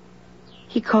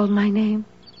 He called my name.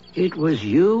 It was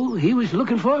you he was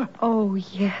looking for? Oh,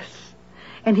 yes.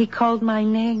 And he called my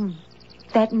name.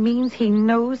 That means he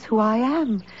knows who I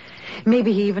am.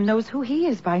 Maybe he even knows who he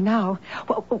is by now.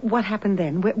 What happened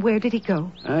then? Where did he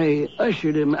go? I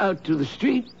ushered him out to the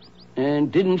street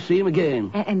and didn't see him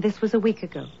again. And this was a week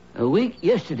ago? A week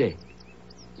yesterday.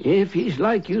 If he's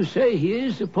like you say he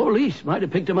is, the police might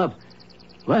have picked him up.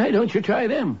 Why don't you try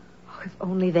them? Oh, if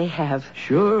only they have.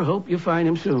 Sure hope you find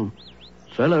him soon.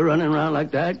 Fella running around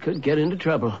like that could get into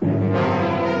trouble.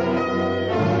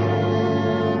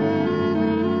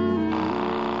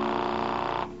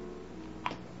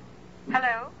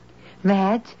 Hello?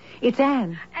 Madge, it's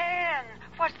Anne. Anne,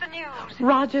 what's the news?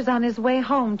 Roger's on his way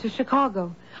home to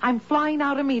Chicago. I'm flying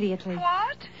out immediately.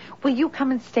 What? Will you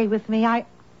come and stay with me? I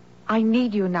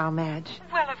need you now, Madge.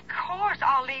 Well, of course,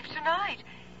 I'll leave tonight.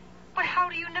 But how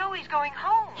do you know he's going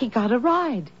home? He got a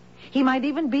ride. He might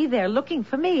even be there looking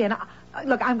for me. And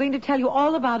look, I'm going to tell you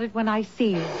all about it when I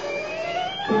see you.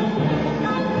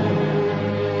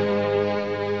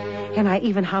 And I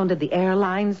even hounded the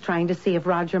airlines, trying to see if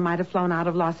Roger might have flown out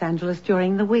of Los Angeles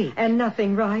during the week. And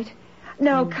nothing, right?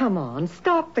 Now, come on.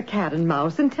 Stop the cat and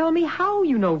mouse and tell me how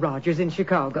you know Roger's in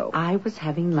Chicago. I was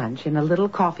having lunch in a little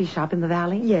coffee shop in the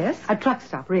valley. Yes? A truck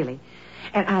stop, really.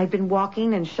 And I'd been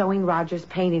walking and showing Roger's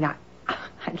painting. I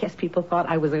guess people thought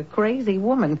I was a crazy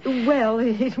woman. Well,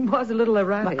 it was a little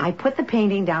erratic. But I put the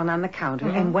painting down on the counter,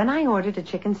 and when I ordered a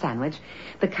chicken sandwich,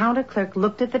 the counter clerk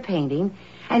looked at the painting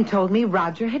and told me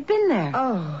Roger had been there.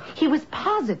 Oh. He was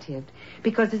positive,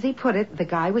 because as he put it, the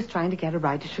guy was trying to get a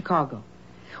ride to Chicago.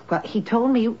 Well, he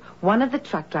told me one of the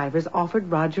truck drivers offered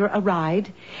Roger a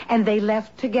ride, and they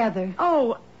left together.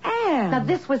 Oh, Anne! Now,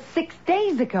 this was 6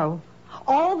 days ago.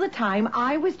 All the time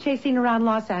I was chasing around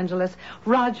Los Angeles,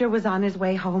 Roger was on his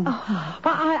way home. Oh.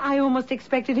 Well, I almost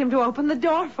expected him to open the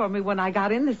door for me when I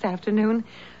got in this afternoon.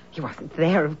 He wasn't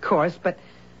there, of course, but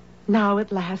now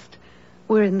at last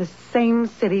we're in the same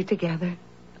city together.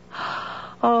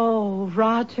 Oh,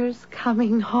 Roger's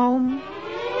coming home.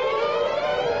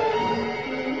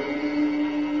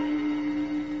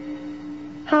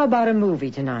 How about a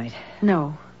movie tonight?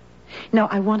 No,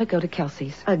 I want to go to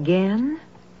Kelsey's. Again?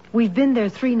 We've been there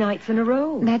 3 nights in a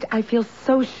row. Ned, I feel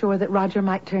so sure that Roger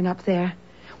might turn up there.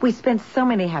 We spent so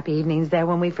many happy evenings there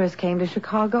when we first came to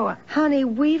Chicago. Honey,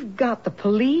 we've got the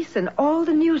police and all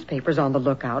the newspapers on the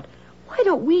lookout. Why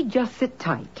don't we just sit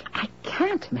tight? I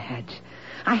can't, Madge.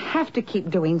 I have to keep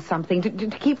doing something to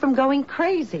keep from going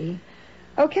crazy.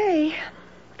 Okay,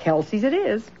 Kelsey's it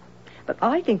is. But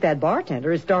I think that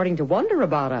bartender is starting to wonder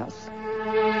about us.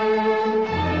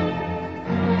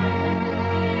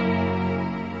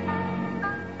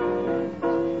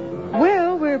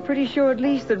 Well, we're pretty sure at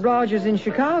least that Roger's in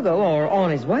Chicago or on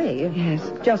his way.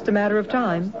 Yes. Just a matter of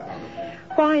time.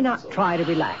 Why not try to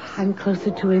relax? I'm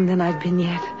closer to him than I've been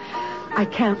yet. I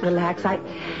can't relax.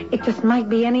 It just might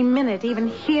be any minute, even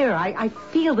here. I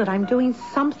feel that I'm doing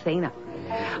something.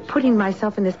 Putting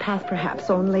myself in his path,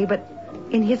 perhaps only, but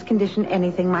in his condition,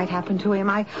 anything might happen to him.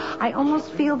 I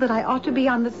almost feel that I ought to be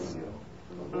on the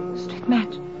street.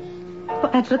 Madge,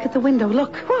 look at the window.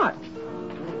 Look. What?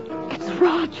 It's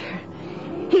Roger.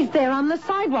 He's there on the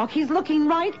sidewalk. He's looking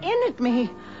right in at me.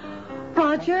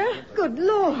 Roger? Good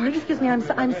Lord. Excuse me, I'm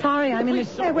sorry. I'm in a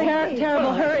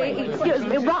terrible hurry. Excuse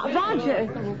me. Roger.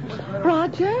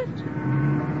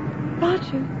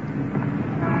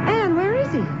 Anne, where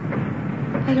is he?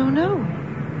 I don't know.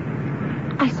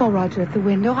 I saw Roger at the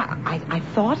window. I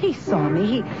thought he saw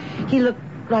me. He looked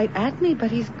right at me,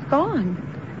 but he's gone.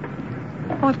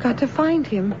 Oh, I've got to find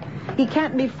him. He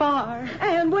can't be far.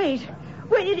 Anne, wait.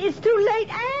 It's too late,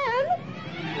 Anne!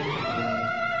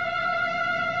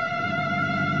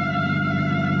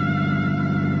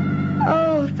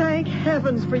 Oh, thank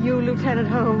heavens for you, Lieutenant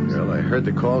Holmes. Well, I heard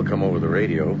the call come over the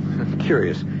radio. I'm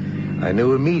curious. I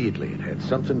knew immediately it had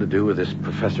something to do with this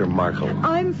Professor Markle.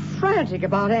 I'm frantic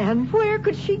about Anne. Where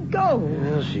could she go?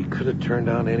 Well, she could have turned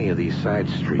down any of these side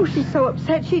streets. Oh, she's so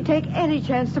upset she'd take any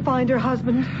chance to find her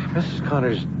husband. Mrs.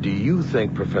 Connors, do you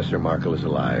think Professor Markle is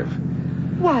alive?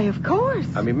 Why, of course.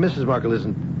 I mean, Mrs. Markle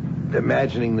isn't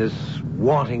imagining this,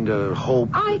 wanting to hope.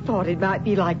 I thought it might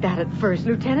be like that at first,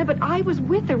 Lieutenant, but I was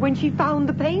with her when she found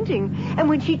the painting and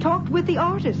when she talked with the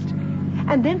artist.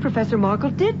 And then Professor Markle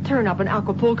did turn up in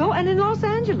Acapulco and in Los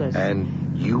Angeles.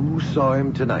 And you saw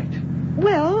him tonight?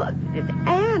 Well,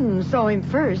 Anne saw him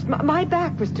first. My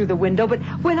back was to the window, but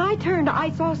when I turned, I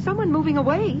saw someone moving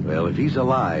away. Well, if he's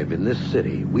alive in this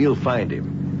city, we'll find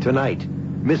him. Tonight.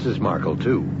 Mrs. Markle,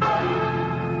 too.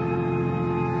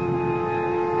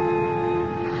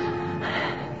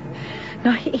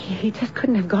 No, he just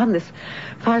couldn't have gone this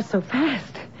far so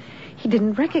fast. He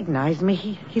didn't recognize me.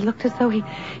 He looked as though he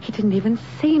didn't even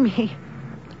see me.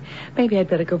 Maybe I'd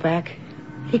better go back.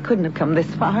 He couldn't have come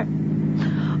this far.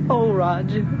 Oh,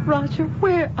 Roger. Roger,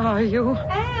 where are you?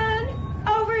 Anne,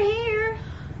 over here.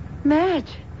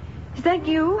 Madge, is that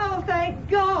you? Oh, thank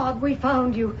God we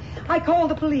found you. I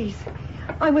called the police.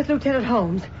 I'm with Lieutenant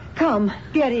Holmes. Come,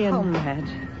 get in. Oh, Madge,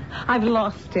 I've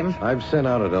lost him. I've sent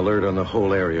out an alert on the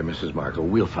whole area, Mrs. Markle.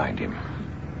 We'll find him.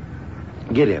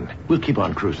 Get in. We'll keep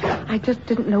on cruising. I just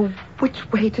didn't know which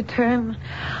way to turn.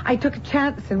 I took a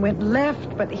chance and went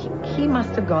left, but he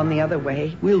must have gone the other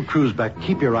way. We'll cruise back.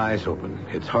 Keep your eyes open.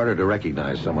 It's harder to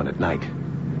recognize someone at night.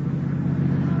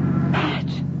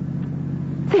 Madge.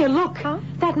 There, look. Huh?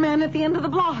 That man at the end of the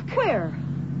block. Where?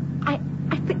 I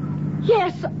think...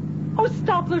 Yes. Oh,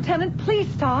 stop, Lieutenant.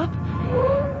 Please stop.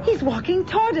 He's walking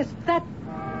toward us.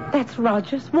 That's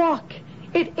Roger's walk.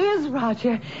 It is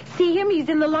Roger. See him? He's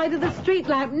in the light of the street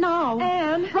lamp now.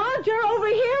 Anne. Roger, over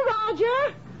here,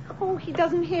 Roger. Oh, he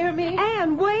doesn't hear me.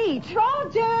 Anne, wait.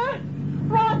 Roger!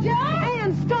 Roger!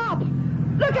 Anne, stop.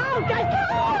 Look out.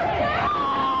 Anne!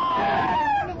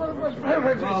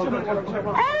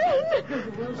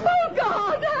 Oh,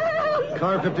 God, Anne!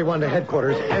 Car 51 to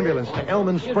headquarters. Ambulance to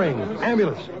Elman Springs.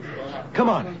 Ambulance. Come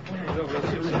on.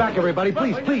 Back, everybody.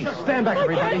 Please, stand back,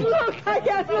 everybody. I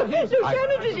can't look.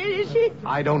 Lieutenant, is she...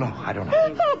 I don't know.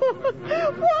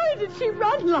 Why did she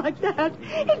run like that?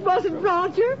 It wasn't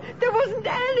Roger. There wasn't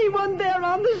anyone there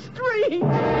on the street.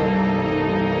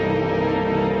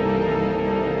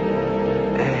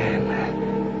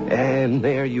 And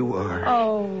there you are.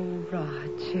 Oh,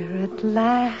 Roger, at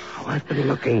last. Oh, I've been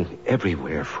looking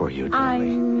everywhere for you, I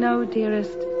darling. know,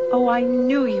 dearest. Oh, I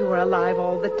knew you were alive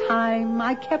all the time.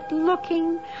 I kept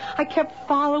looking. I kept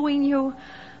following you.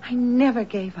 I never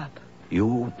gave up.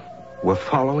 You were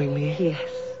following me?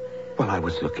 Yes. Well, I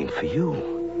was looking for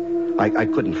you. I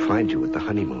couldn't find you at the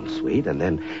honeymoon suite, and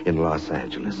then in Los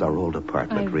Angeles, our old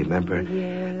apartment, remember?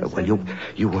 Yes. Well,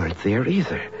 you weren't there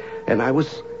either. And I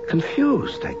was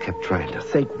confused. I kept trying to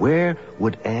think, where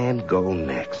would Anne go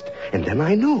next? And then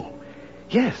I knew.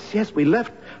 Yes, we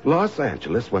left Los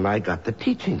Angeles when I got the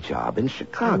teaching job in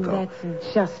Chicago. And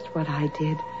that's just what I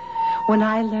did. When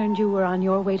I learned you were on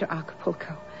your way to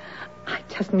Acapulco, I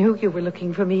just knew you were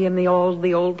looking for me in the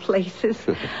old places.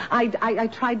 I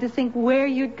tried to think where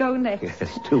you'd go next.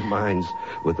 Yes, two minds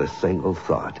with a single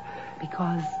thought.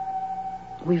 Because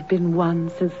we've been one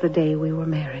since the day we were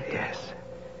married. Yes.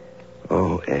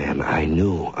 Oh, Anne, I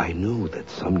knew that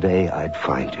someday I'd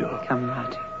find you. Come,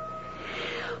 Roger.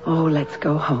 Oh, let's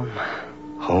go home.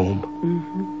 Home?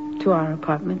 Mm-hmm. To our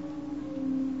apartment.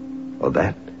 Well,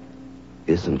 that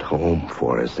isn't home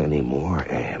for us anymore,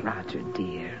 Anne. Roger,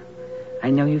 dear.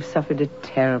 I know you've suffered a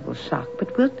terrible shock,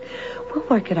 but we'll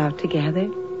work it out together.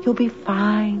 You'll be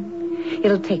fine.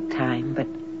 It'll take time, but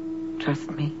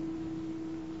trust me.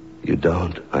 You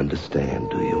don't understand,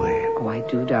 do you, Anne? Oh, I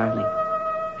do, darling.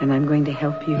 And I'm going to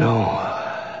help you.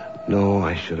 No,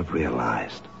 I should have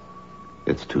realized.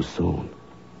 It's too soon.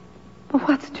 But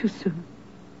what's too soon?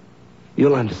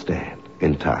 You'll understand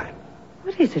in time.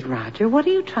 What is it, Roger? What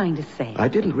are you trying to say? I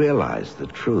didn't realize the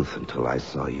truth until I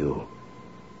saw you.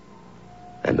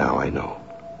 And now I know.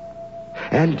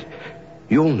 And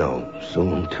you'll know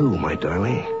soon, too, my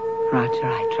darling. Roger,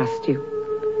 I trust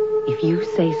you. If you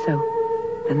say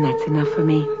so, then that's enough for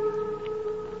me.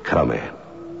 Come, Anne.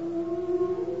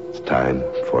 It's time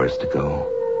for us to go.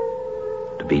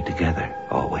 To be together,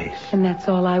 always. And that's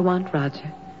all I want,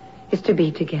 Roger. Is to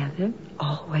be together,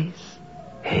 always.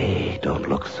 Hey, don't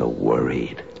look so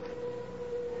worried.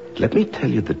 Let me tell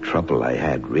you the trouble I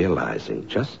had realizing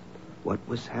just what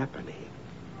was happening.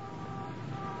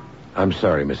 I'm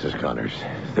sorry, Mrs. Connors.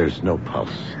 There's no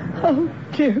pulse. Oh,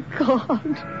 dear God.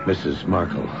 Mrs.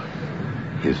 Markle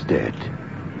is dead.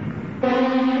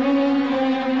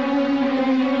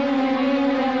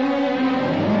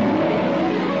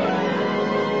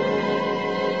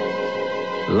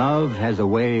 Love has a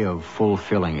way of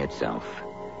fulfilling itself.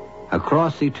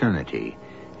 Across eternity,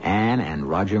 Anne and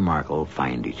Roger Markle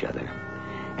find each other.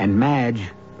 And Madge,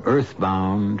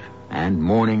 earthbound and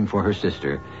mourning for her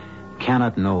sister,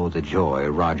 cannot know the joy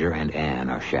Roger and Anne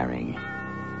are sharing.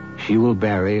 She will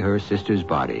bury her sister's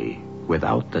body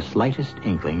without the slightest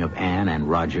inkling of Anne and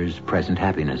Roger's present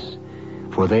happiness,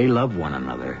 for they love one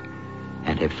another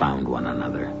and have found one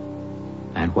another.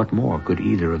 And what more could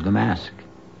either of them ask?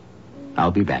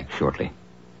 I'll be back shortly.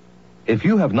 If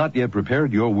you have not yet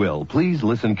prepared your will, please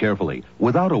listen carefully.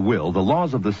 Without a will, the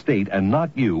laws of the state and not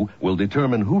you will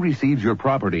determine who receives your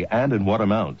property and in what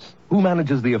amounts. Who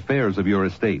manages the affairs of your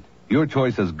estate. Your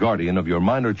choice as guardian of your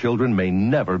minor children may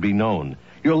never be known.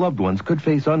 Your loved ones could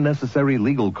face unnecessary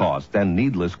legal costs and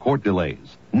needless court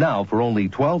delays. Now, for only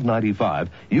 $12.95,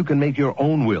 you can make your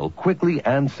own will quickly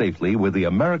and safely with the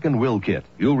American Will Kit.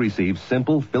 You'll receive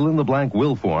simple fill-in-the-blank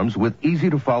will forms with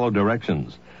easy-to-follow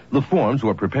directions. The forms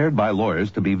were prepared by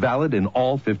lawyers to be valid in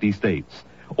all 50 states.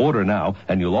 Order now,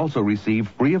 and you'll also receive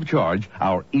free of charge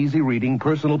our easy-reading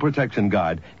personal protection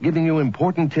guide, giving you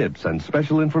important tips and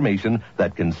special information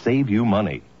that can save you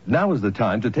money. Now is the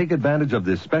time to take advantage of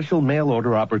this special mail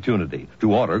order opportunity.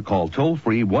 To order, call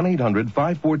toll-free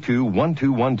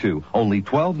 1-800-542-1212. Only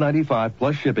 $12.95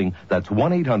 plus shipping. That's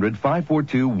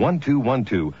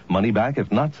 1-800-542-1212. Money back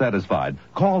if not satisfied.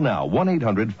 Call now,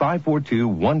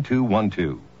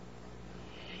 1-800-542-1212.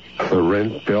 The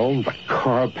rent bill, the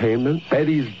car payment,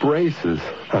 Betty's braces.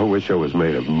 I wish I was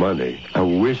made of money. I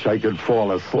wish I could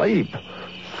fall asleep.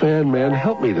 Sandman,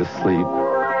 help me to sleep.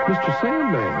 Mr.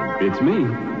 Sandman. It's me,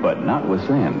 but not with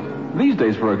sand. These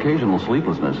days, for occasional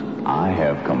sleeplessness, I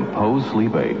have Compose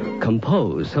Sleep Aid.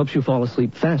 Compose helps you fall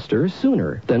asleep faster,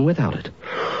 sooner than without it.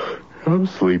 I'm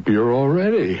sleepier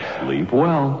already. Sleep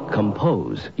well.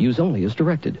 Compose. Use only as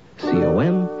directed.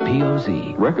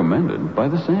 COMPOZ. Recommended by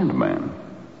the Sandman.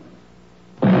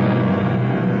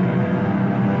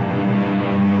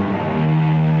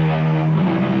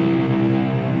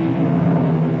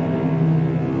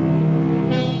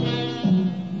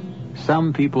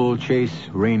 Some people chase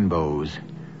rainbows.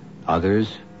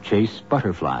 Others chase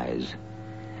butterflies.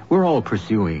 We're all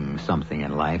pursuing something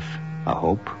in life. A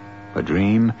hope, a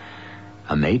dream,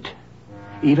 a mate,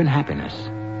 even happiness.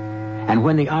 And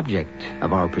when the object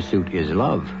of our pursuit is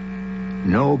love,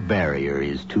 no barrier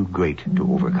is too great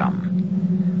to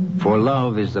overcome. For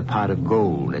love is the pot of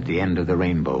gold at the end of the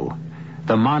rainbow,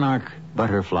 the monarch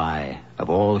butterfly of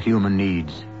all human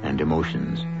needs and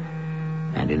emotions.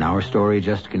 And in our story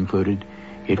just concluded,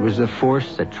 it was the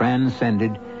force that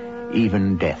transcended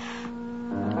even death.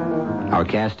 Our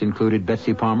cast included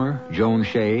Betsy Palmer, Joan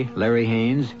Shea, Larry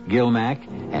Haynes, Gil Mack,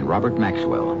 and Robert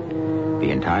Maxwell. The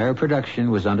entire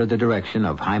production was under the direction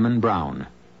of Hyman Brown.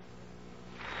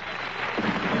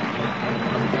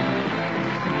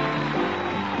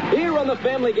 Here on the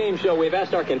Family Game Show, we've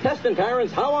asked our contestant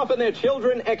parents how often their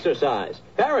children exercise.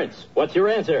 Parents, what's your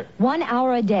answer? 1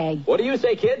 hour a day. What do you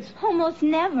say, kids? Almost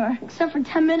never, except for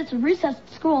 10 minutes of recess at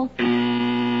school. We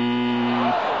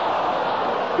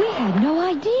had no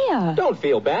idea. Don't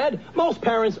feel bad. Most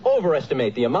parents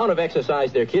overestimate the amount of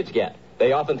exercise their kids get.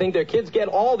 They often think their kids get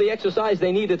all the exercise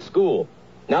they need at school.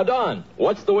 Now, Don,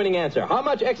 what's the winning answer? How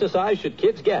much exercise should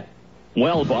kids get?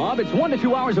 Well, Bob, it's 1 to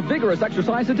 2 hours of vigorous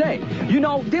exercise a day. You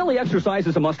know, daily exercise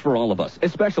is a must for all of us,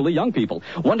 especially young people.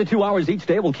 1 to 2 hours each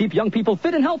day will keep young people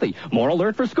fit and healthy, more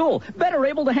alert for school, better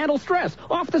able to handle stress,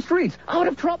 off the streets, out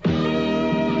of trouble.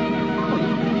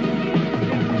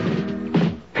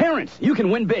 Parents, you can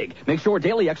win big. Make sure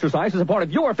daily exercise is a part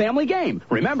of your family game.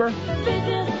 Remember?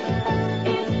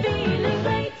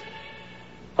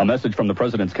 A message from the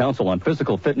President's Council on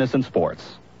Physical Fitness and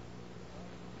Sports.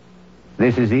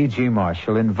 This is E.G.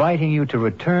 Marshall inviting you to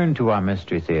return to our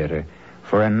Mystery Theater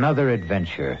for another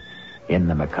adventure in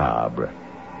the macabre.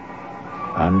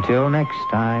 Until next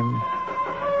time,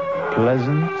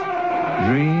 pleasant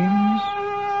dreams.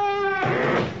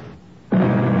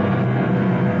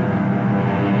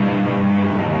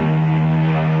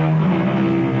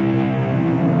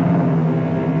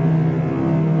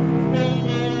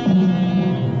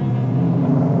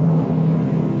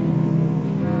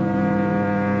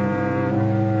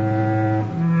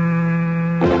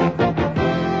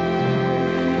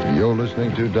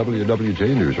 To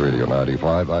WWJ News Radio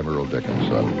 95, I'm Earl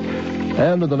Dickinson.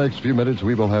 And in the next few minutes,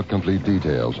 we will have complete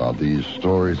details on these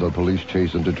stories of police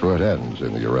chase in Detroit ends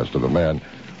in the arrest of a man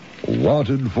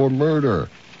wanted for murder.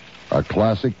 A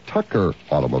classic Tucker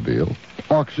automobile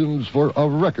auctions for a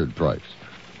record price.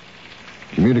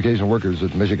 Communication workers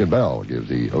at Michigan Bell give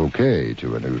the okay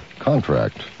to a new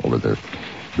contract over there.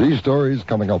 These stories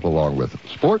coming up along with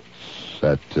sports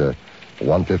at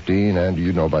 1:15, and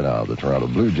you know by now the Toronto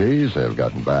Blue Jays have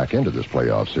gotten back into this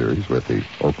playoff series with the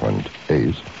Oakland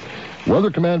A's.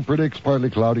 Weather Command predicts partly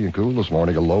cloudy and cool this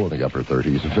morning, a low in the upper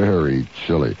 30s, very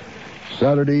chilly.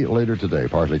 Saturday, later today,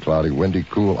 partly cloudy, windy,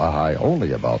 cool, a high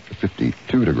only about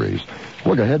 52 degrees.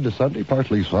 Look ahead to Sunday,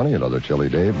 partly sunny, another chilly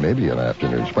day, maybe an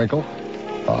afternoon sprinkle.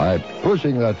 A high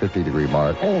pushing that 50-degree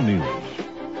mark. All news,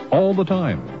 all the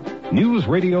time. News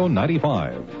Radio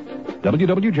 95,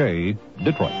 WWJ,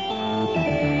 Detroit.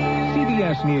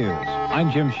 CBS News.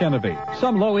 I'm Jim Chenevey.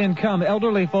 Some low-income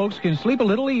elderly folks can sleep a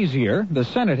little easier. The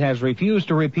Senate has refused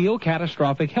to repeal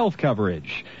catastrophic health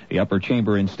coverage. The upper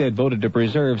chamber instead voted to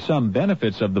preserve some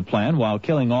benefits of the plan while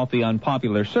killing off the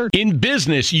unpopular surgery. In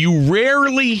business, you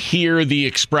rarely hear the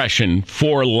expression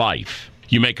 "for life."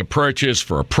 You make a purchase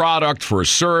for a product, for a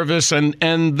service, and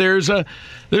there's a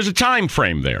time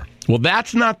frame there. Well,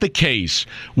 that's not the case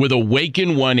with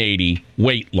Awaken 180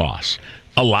 weight loss.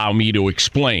 Allow me to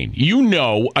explain. You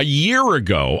know, a year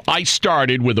ago, I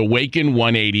started with Awaken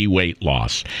 180 weight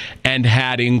loss and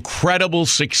had incredible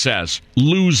success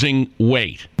losing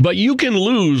weight. But you can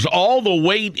lose all the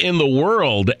weight in the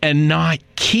world and not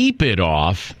keep it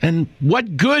off. And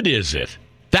what good is it?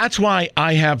 That's why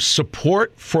I have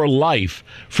support for life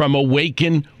from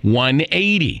Awaken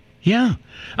 180. Yeah.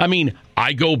 I mean,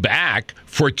 I go back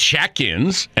for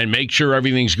check-ins and make sure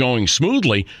everything's going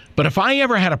smoothly. But if I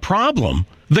ever had a problem,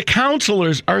 the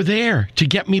counselors are there to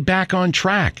get me back on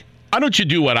track. Why don't you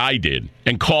do what I did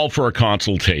and call for a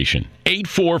consultation?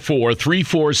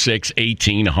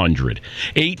 844-346-1800.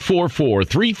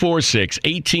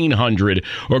 844-346-1800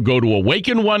 or go to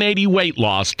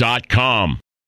awaken180weightloss.com.